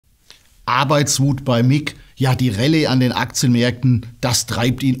Arbeitswut bei Mick, ja die Rallye an den Aktienmärkten, das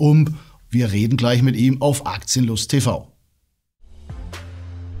treibt ihn um. Wir reden gleich mit ihm auf Aktienlust TV.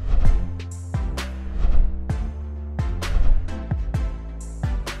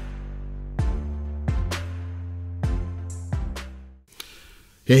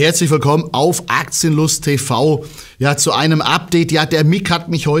 Ja, herzlich willkommen auf Aktienlust TV. Ja, zu einem Update. Ja, der Mick hat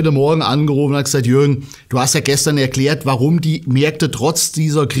mich heute Morgen angerufen und hat gesagt, Jürgen, du hast ja gestern erklärt, warum die Märkte trotz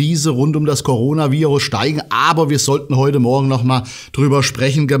dieser Krise rund um das Coronavirus steigen. Aber wir sollten heute Morgen nochmal drüber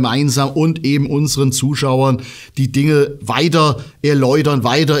sprechen gemeinsam und eben unseren Zuschauern die Dinge weiter erläutern,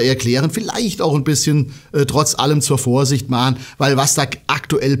 weiter erklären. Vielleicht auch ein bisschen trotz allem zur Vorsicht mahnen, weil was da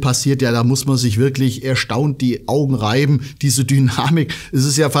aktuell passiert, ja, da muss man sich wirklich erstaunt die Augen reiben. Diese Dynamik, es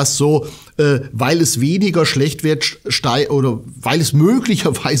ist ja fast so, weil es weniger schlecht wird, oder weil es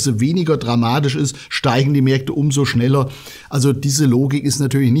möglicherweise weniger dramatisch ist, steigen die Märkte umso schneller. Also diese Logik ist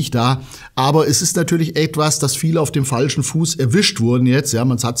natürlich nicht da. Aber es ist natürlich etwas, dass viele auf dem falschen Fuß erwischt wurden jetzt. Ja,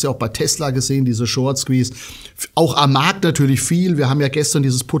 man hat es ja auch bei Tesla gesehen, diese Short Squeeze. Auch am Markt natürlich viel. Wir haben ja gestern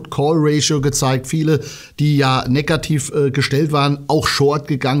dieses Put-Call-Ratio gezeigt. Viele, die ja negativ gestellt waren, auch short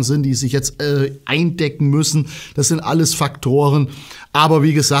gegangen sind, die sich jetzt eindecken müssen. Das sind alles Faktoren. Aber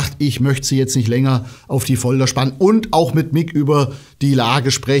wie gesagt, ich möchte Sie jetzt nicht länger auf die Folter spannen und auch mit Mick über die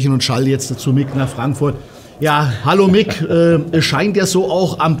Lage sprechen und schalte jetzt zu Mick nach Frankfurt. Ja, hallo Mick, es scheint ja so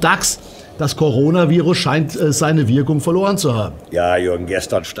auch am DAX, das Coronavirus scheint seine Wirkung verloren zu haben. Ja, Jürgen,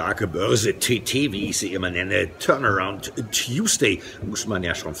 gestern starke Börse, TT, wie ich sie immer nenne, Turnaround Tuesday, muss man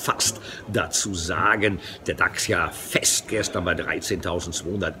ja schon fast dazu sagen. Der DAX ja fest gestern bei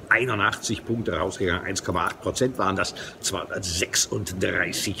 13.281 Punkte rausgegangen, 1,8% waren das,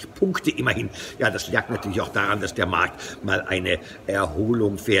 236 Punkte immerhin. Ja, das lag natürlich auch daran, dass der Markt mal eine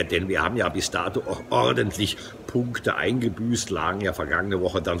Erholung fährt, denn wir haben ja bis dato auch ordentlich Punkte eingebüßt, lagen ja vergangene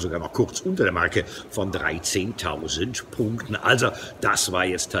Woche dann sogar noch kurz unter der Marke von 13.000 Punkten. Also das war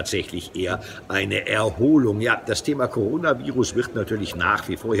jetzt tatsächlich eher eine Erholung. Ja, das Thema Coronavirus wird natürlich nach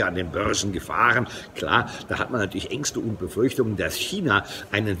wie vor hier an den Börsen gefahren. Klar, da hat man natürlich Ängste und Befürchtungen, dass China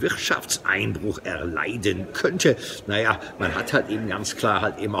einen Wirtschaftseinbruch erleiden könnte. Naja, man hat halt eben ganz klar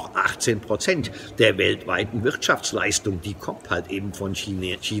halt eben auch 18% der weltweiten Wirtschaftsleistung, die kommt halt eben von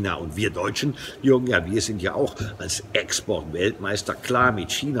China. Und wir Deutschen, Jürgen, ja, wir sind ja auch als Exportweltmeister klar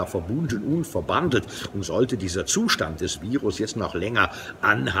mit China verbunden und verbandelt. Und sollte dieser Zustand des Virus jetzt noch länger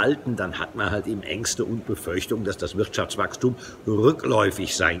anhalten, dann hat man halt eben Ängste und Befürchtungen, dass das Wirtschaftswachstum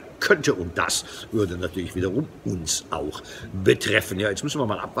rückläufig sein könnte. Und das würde natürlich wiederum uns auch betreffen. Ja, jetzt müssen wir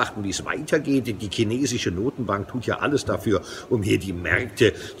mal abwarten, wie es weitergeht. Die chinesische Notenbank tut ja alles dafür, um hier die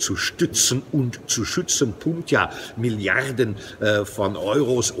Märkte zu stützen und zu schützen. Pumpt ja Milliarden von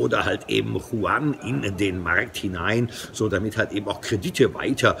Euros oder halt eben Yuan in den Markt hinein, so damit halt eben auch Kredite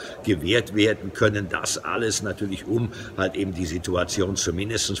weiter gewährt werden können. Das alles natürlich, um halt eben die Situation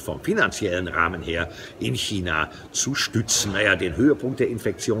zumindest vom finanziellen Rahmen her in China zu stützen. Naja, den Höhepunkt der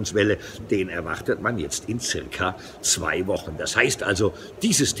Infektionswelle, den erwartet man jetzt in circa 2 Wochen. Das heißt also,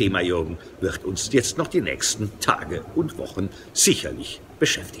 dieses Thema, Jürgen, wird uns jetzt noch die nächsten Tage und Wochen sicherlich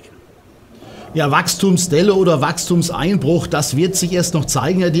beschäftigen. Ja, Wachstumsdelle oder Wachstumseinbruch, das wird sich erst noch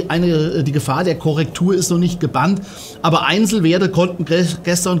zeigen. Ja, die Gefahr der Korrektur ist noch nicht gebannt, aber Einzelwerte konnten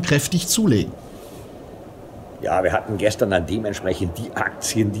gestern kräftig zulegen. Ja, wir hatten gestern dann dementsprechend die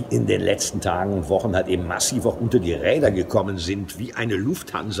Aktien, die in den letzten Tagen und Wochen halt eben massiv auch unter die Räder gekommen sind, wie eine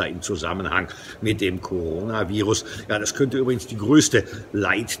Lufthansa im Zusammenhang mit dem Coronavirus. Ja, das könnte übrigens die größte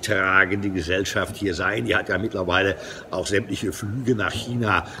leidtragende Gesellschaft hier sein. Die hat ja mittlerweile auch sämtliche Flüge nach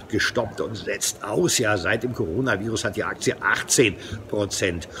China gestoppt und setzt aus. Ja, seit dem Coronavirus hat die Aktie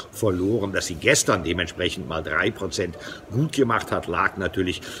 18% verloren. Dass sie gestern dementsprechend mal 3% gut gemacht hat, lag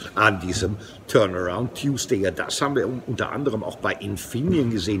natürlich an diesem Turnaround Tuesday. Ja, das haben wir unter anderem auch bei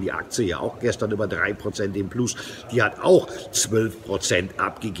Infineon gesehen. Die Aktie ja auch gestern über 3% im Plus. Die hat auch 12%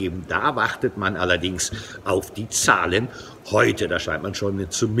 abgegeben. Da wartet man allerdings auf die Zahlen heute. Da scheint man schon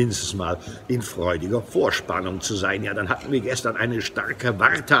zumindest mal in freudiger Vorspannung zu sein. Ja, dann hatten wir gestern eine starke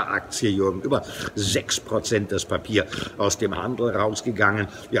Warta-Aktie, Jürgen. Über 6% das Papier aus dem Handel rausgegangen.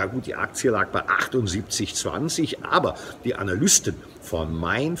 Ja gut, die Aktie lag bei 78,20, aber die Analysten von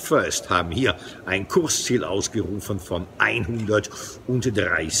MainFirst haben hier ein Kursziel ausgerufen von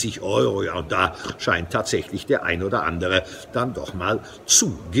 130 Euro. Ja, und da scheint tatsächlich der ein oder andere dann doch mal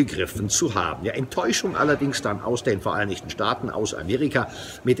zugegriffen zu haben. Ja, Enttäuschung allerdings dann aus den Vereinigten Staaten, aus Amerika.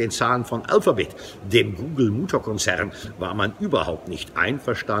 Mit den Zahlen von Alphabet, dem Google-Mutterkonzern, war man überhaupt nicht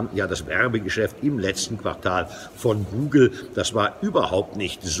einverstanden. Ja, das Werbegeschäft im letzten Quartal von Google, das war überhaupt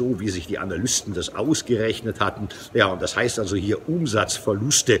nicht so, wie sich die Analysten das ausgerechnet hatten. Ja, und das heißt also hier Umsatz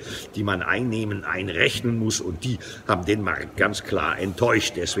Umsatzverluste, die man einrechnen muss, und die haben den Markt ganz klar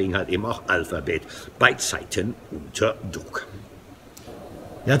enttäuscht. Deswegen halt eben auch Alphabet bei Zeiten unter Druck.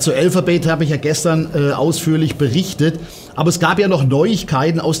 Ja, zu Alphabet habe ich ja gestern ausführlich berichtet, aber es gab ja noch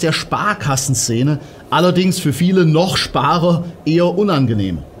Neuigkeiten aus der Sparkassenszene, allerdings für viele noch Sparer eher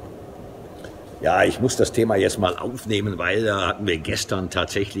unangenehm. Ja, ich muss das Thema jetzt mal aufnehmen, weil da hatten wir gestern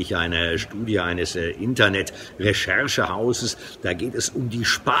tatsächlich eine Studie eines Internet-Recherchehauses. Da geht es um die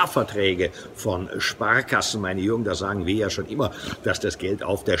Sparverträge von Sparkassen. Meine Jürgen, da sagen wir ja schon immer, dass das Geld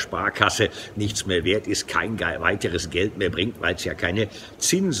auf der Sparkasse nichts mehr wert ist, kein weiteres Geld mehr bringt, weil es ja keine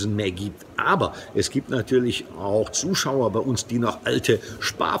Zinsen mehr gibt. Aber es gibt natürlich auch Zuschauer bei uns, die noch alte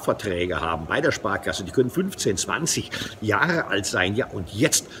Sparverträge haben bei der Sparkasse. Die können 15, 20 Jahre alt sein. Ja, und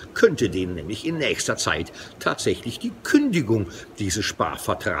jetzt könnte denen nämlich in nächster Zeit tatsächlich die Kündigung dieses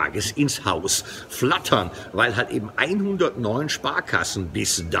Sparvertrages ins Haus flattern, weil halt eben 109 Sparkassen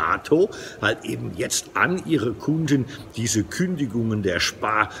bis dato halt eben jetzt an ihre Kunden diese Kündigungen der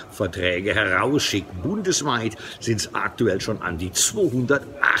Sparverträge herausschicken. Bundesweit sind es aktuell schon an die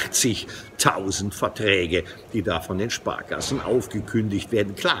 280.000 Verträge, die da von den Sparkassen aufgekündigt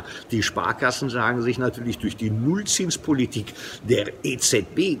werden. Klar, die Sparkassen sagen sich natürlich, durch die Nullzinspolitik der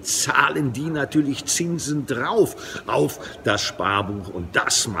EZB zahlen die natürlich Zinsen drauf auf das Sparbuch, und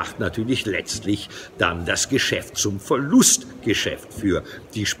das macht natürlich letztlich dann das Geschäft zum Verlustgeschäft für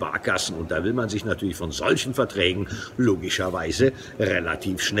die Sparkassen, und da will man sich natürlich von solchen Verträgen logischerweise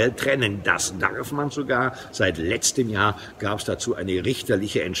relativ schnell trennen. Das darf man sogar. Seit letztem Jahr gab es dazu eine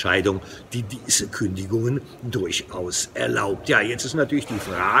richterliche Entscheidung, die diese Kündigungen durchaus erlaubt. Ja, jetzt ist natürlich die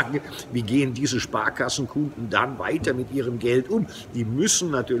Frage, wie gehen diese Sparkassenkunden dann weiter mit ihrem Geld um? Die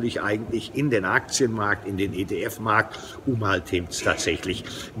müssen natürlich eigentlich in den Aktienmarkt, in den ETF-Markt, um halt tatsächlich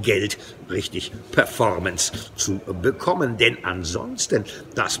Geld, richtig Performance zu bekommen. Denn ansonsten,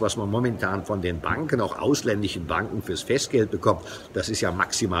 das, was man momentan von den Banken, auch ausländischen Banken, fürs Festgeld bekommt, das ist ja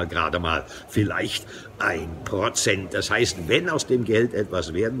maximal gerade mal vielleicht 1%. Das heißt, wenn aus dem Geld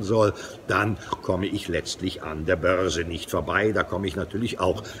etwas werden soll, dann komme ich letztlich an der Börse nicht vorbei. Da komme ich natürlich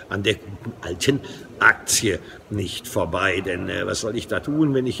auch an der guten alten Aktie nicht vorbei. Denn was soll ich da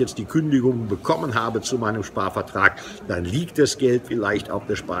tun, wenn ich jetzt die Kündigung bekommen habe zu meinem Sparvertrag? Dann liegt das Geld vielleicht auf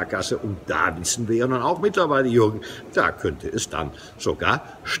der Sparkasse, und da wissen wir ja nun auch mittlerweile, Jürgen, da könnte es dann sogar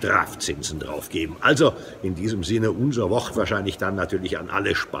Strafzinsen drauf geben. Also in diesem Sinne unser Wort wahrscheinlich dann natürlich an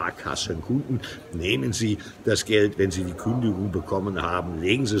alle Sparkassenkunden. Nehmen Sie das Geld, wenn Sie die Kündigung bekommen haben,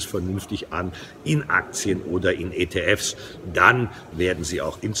 legen Sie es vernünftig an in Aktien oder in ETFs. Dann werden Sie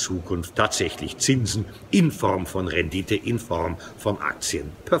auch in Zukunft tatsächlich Zinsen in Form von Rendite, in Form von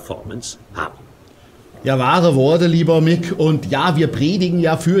Aktienperformance haben. Ja, wahre Worte, lieber Mick. Und ja, wir predigen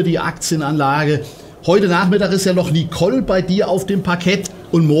ja für die Aktienanlage. Heute Nachmittag ist ja noch Nicole bei dir auf dem Parkett,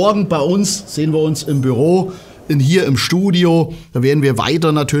 und morgen bei uns sehen wir uns im Büro, hier im Studio. Da werden wir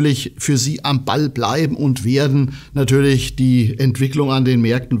weiter natürlich für Sie am Ball bleiben und werden natürlich die Entwicklung an den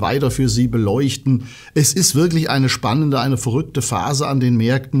Märkten weiter für Sie beleuchten. Es ist wirklich eine spannende, eine verrückte Phase an den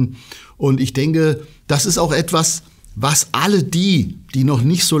Märkten, und ich denke, das ist auch etwas, was alle die noch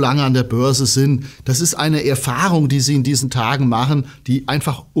nicht so lange an der Börse sind, das ist eine Erfahrung, die sie in diesen Tagen machen, die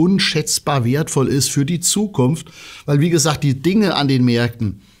einfach unschätzbar wertvoll ist für die Zukunft. Weil, wie gesagt, die Dinge an den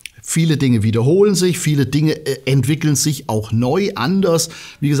Märkten, viele Dinge wiederholen sich, viele Dinge entwickeln sich auch neu anders.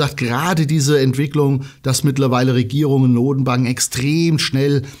 Wie gesagt, gerade diese Entwicklung, dass mittlerweile Regierungen, Notenbanken extrem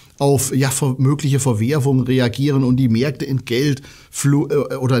schnell auf mögliche Verwerfungen reagieren und die Märkte in Geld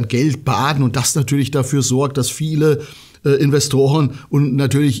baden, und das natürlich dafür sorgt, dass viele Investoren und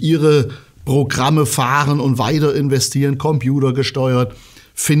natürlich ihre Programme fahren und weiter investieren, computergesteuert,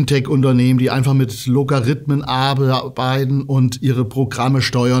 Fintech-Unternehmen, die einfach mit Logarithmen arbeiten und ihre Programme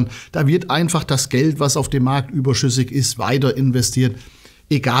steuern. Da wird einfach das Geld, was auf dem Markt überschüssig ist, weiter investiert.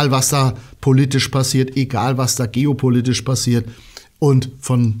 Egal, was da politisch passiert, egal, was da geopolitisch passiert. Und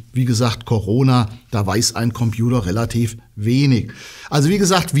von, wie gesagt, Corona, da weiß ein Computer relativ wenig. Also wie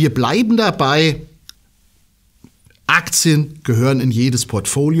gesagt, wir bleiben dabei. Aktien gehören in jedes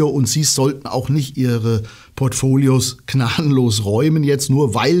Portfolio, und Sie sollten auch nicht Ihre Portfolios gnadenlos räumen, jetzt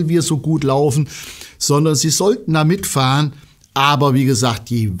nur weil wir so gut laufen, sondern Sie sollten da mitfahren. Aber wie gesagt,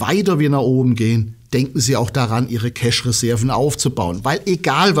 je weiter wir nach oben gehen, denken Sie auch daran, Ihre Cash-Reserven aufzubauen, weil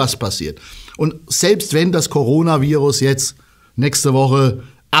egal was passiert, und selbst wenn das Coronavirus jetzt nächste Woche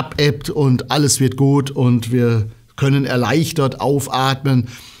abebbt und alles wird gut und wir können erleichtert aufatmen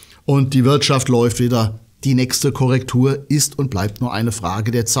und die Wirtschaft läuft wieder, die nächste Korrektur ist und bleibt nur eine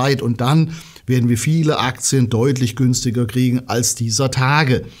Frage der Zeit. Und dann werden wir viele Aktien deutlich günstiger kriegen als dieser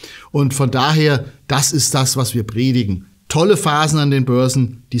Tage. Und von daher, das ist das, was wir predigen. tolle Phasen an den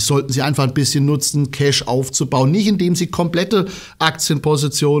Börsen, die sollten Sie einfach ein bisschen nutzen, Cash aufzubauen. Nicht indem Sie komplette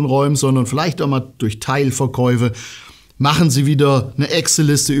Aktienpositionen räumen, sondern vielleicht auch mal durch Teilverkäufe. Machen Sie wieder eine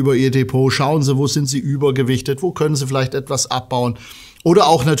Excel-Liste über Ihr Depot, schauen Sie, wo sind Sie übergewichtet, wo können Sie vielleicht etwas abbauen. Oder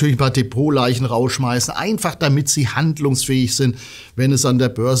auch natürlich ein paar Depotleichen rausschmeißen, einfach damit Sie handlungsfähig sind, wenn es an der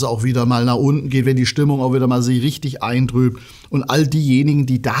Börse auch wieder mal nach unten geht, wenn die Stimmung auch wieder mal sich richtig eintrübt. Und all diejenigen,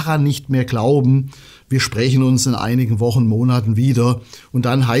 die daran nicht mehr glauben, wir sprechen uns in einigen Wochen, Monaten wieder. Und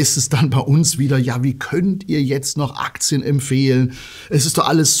dann heißt es dann bei uns wieder, ja, wie könnt ihr jetzt noch Aktien empfehlen? Es ist doch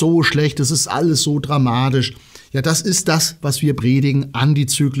alles so schlecht, es ist alles so dramatisch. Ja, das ist das, was wir predigen,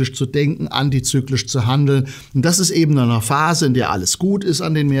 antizyklisch zu denken, antizyklisch zu handeln. Und das ist eben in einer Phase, in der alles gut ist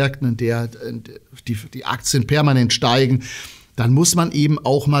an den Märkten, in der die Aktien permanent steigen. Dann muss man eben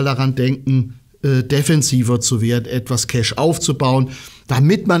auch mal daran denken, defensiver zu werden, etwas Cash aufzubauen,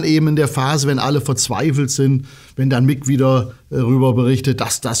 damit man eben in der Phase, wenn alle verzweifelt sind, wenn dann Mick wieder darüber berichtet,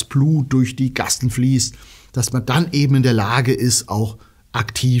 dass das Blut durch die Gassen fließt, dass man dann eben in der Lage ist, auch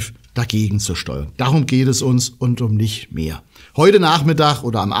aktiv dagegen zu steuern. Darum geht es uns und um nicht mehr. Heute Nachmittag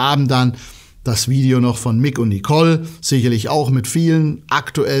oder am Abend dann das Video noch von Mick und Nicole, sicherlich auch mit vielen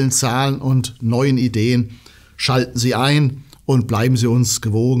aktuellen Zahlen und neuen Ideen. Schalten Sie ein und bleiben Sie uns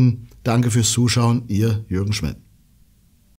gewogen. Danke fürs Zuschauen, Ihr Jürgen Schmitt.